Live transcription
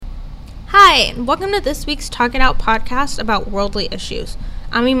Hi, and welcome to this week's Talk It Out podcast about worldly issues.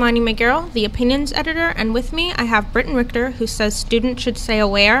 I'm Imani McGarrell, the opinions editor, and with me I have Britton Richter, who says students should stay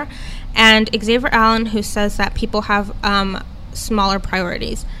aware, and Xavier Allen, who says that people have smaller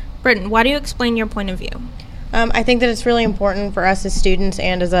priorities. Britton, why do you explain your point of view? I think that it's really important for us as students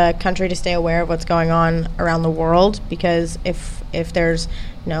and as a country to stay aware of what's going on around the world, because if there's,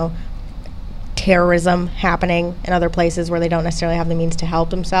 terrorism happening in other places where they don't necessarily have the means to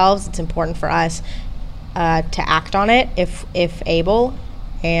help themselves, it's important for us to act on it if able,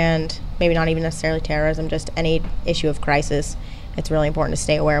 and maybe not even necessarily terrorism, just any issue of crisis. It's really important to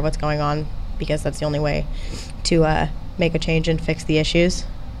stay aware of what's going on, because that's the only way to make a change and fix the issues.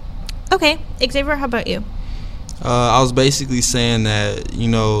 Okay, Xavier, how about you? I was basically saying that,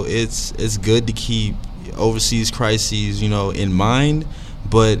 it's good to keep overseas crises, in mind,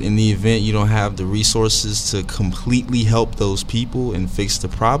 but in the event you don't have the resources to completely help those people and fix the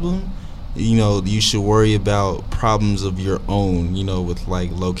problem, you should worry about problems of your own, with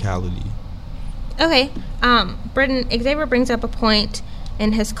locality. Okay, Britton, Xavier brings up a point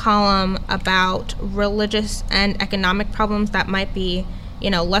in his column about religious and economic problems that might be,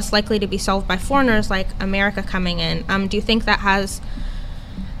 less likely to be solved by foreigners like America coming in. Do you think that has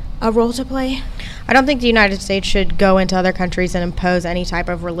a role to play? I don't think the United States should go into other countries and impose any type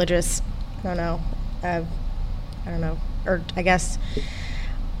of religious,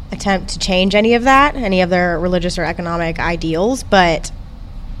 attempt to change any of that, any of their religious or economic ideals. But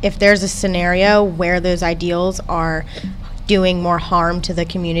if there's a scenario where those ideals are doing more harm to the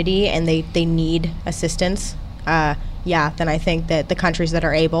community and they need assistance, then I think that the countries that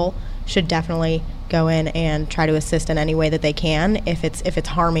are able should definitely go in and try to assist in any way that they can if it's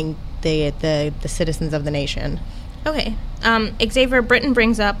harming the citizens of the nation. Okay. Xavier, Britton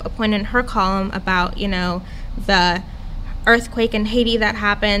brings up a point in her column about, the earthquake in Haiti that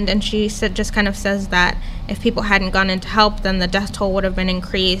happened, and she just kind of says that if people hadn't gone in to help, then the death toll would have been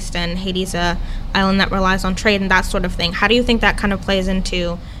increased, and Haiti's a island that relies on trade and that sort of thing. How do you think that kind of plays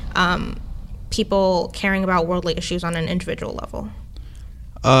into people caring about worldly issues on an individual level?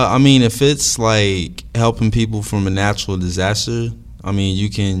 If it's like helping people from a natural disaster, you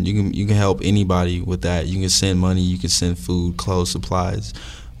can help anybody with that. You can send money, you can send food, clothes, supplies,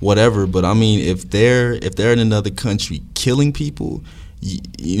 whatever. But if they're in another country killing people,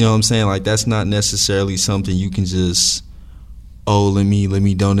 you know what I'm saying? Like, that's not necessarily something you can just, let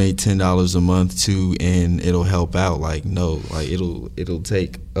me donate $10 a month to and it'll help out. Like, no, like it'll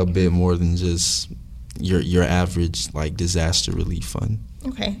take a bit more than just your average disaster relief fund.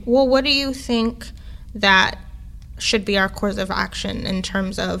 Okay. Well, what do you think that should be our course of action in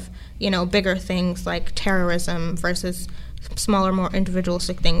terms of, bigger things like terrorism versus smaller, more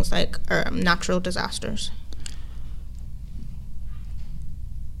individualistic things like natural disasters?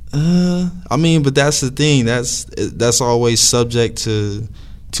 But that's the thing. That's always subject to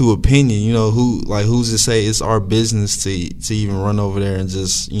opinion. Who's to say it's our business to even run over there and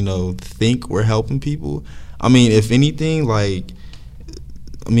just, think we're helping people? If anything,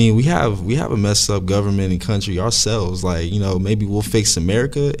 we have a messed up government and country ourselves. Maybe we'll fix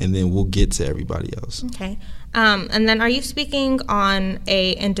America and then we'll get to everybody else. Okay. And then are you speaking on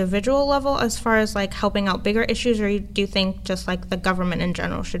a individual level as far as helping out bigger issues, or do you think just the government in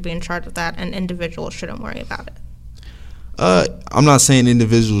general should be in charge of that and individuals shouldn't worry about it? I'm not saying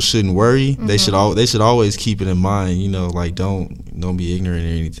individuals shouldn't worry. Mm-hmm. They should always keep it in mind. Don't be ignorant or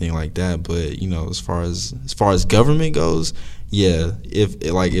anything like that. But as far as government goes, yeah, if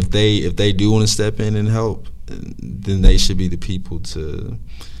they do want to step in and help, then they should be the people to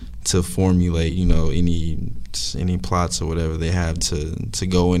formulate any plots or whatever they have to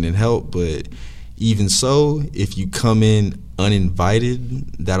go in and help. But even so, if you come in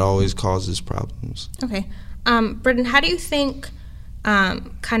uninvited, that always causes problems. Okay. Britton, how do you think,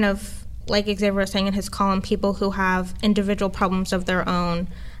 kind of like Xavier was saying in his column, people who have individual problems of their own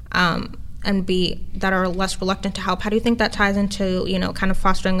that are less reluctant to help, how do you think that ties into, kind of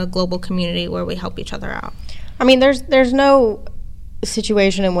fostering a global community where we help each other out? There's no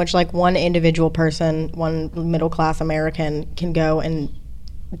situation in which one individual person, one middle-class American can go and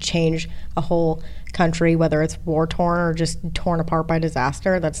change a whole country, whether it's war-torn or just torn apart by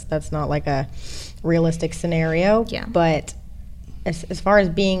disaster. That's not a realistic scenario. Yeah. But as far as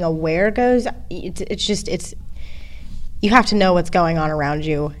being aware goes, it's you have to know what's going on around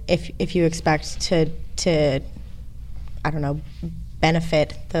you if you expect to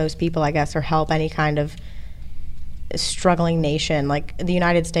benefit those people, I guess, or help any kind of struggling nation. Like the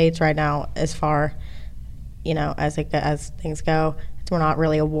United States right now, as far as things go, we're not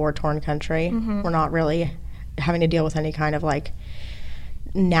really a war-torn country. Mm-hmm. We're not really having to deal with any kind of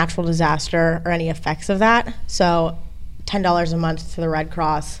natural disaster or any effects of that. So $10 a month to the Red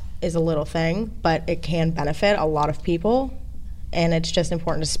Cross is a little thing, but it can benefit a lot of people. And it's just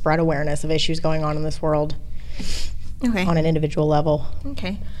important to spread awareness of issues going on in this world on an individual level.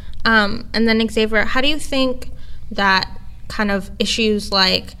 Okay. And then Xavier, how do you think that kind of issues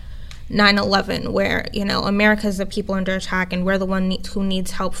like 9/11, where, you know, America's the people under attack and we're the one who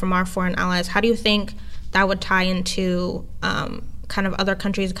needs help from our foreign allies, how do you think that would tie into kind of other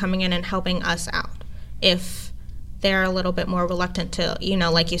countries coming in and helping us out if they're a little bit more reluctant to, you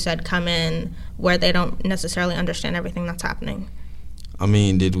know, like you said, come in where they don't necessarily understand everything that's happening? I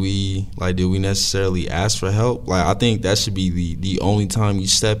mean, did we necessarily ask for help? Like, I think that should be the only time you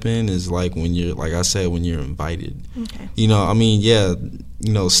step in is like when you're, like I said, when you're invited. Okay. You know, I mean, yeah,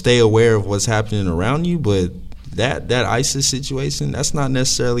 you know, stay aware of what's happening around you, but that ISIS situation, that's not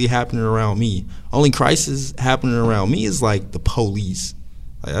necessarily happening around me. Only crisis happening around me is like the police.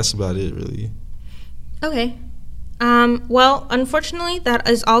 Like, that's about it, really. Okay. Well, unfortunately, that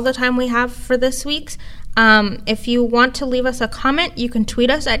is all the time we have for this week's. If you want to leave us a comment, you can tweet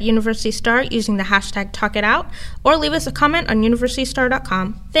us at University Star using the hashtag TalkItOut, or leave us a comment on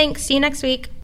universitystar.com. Thanks. See you next week.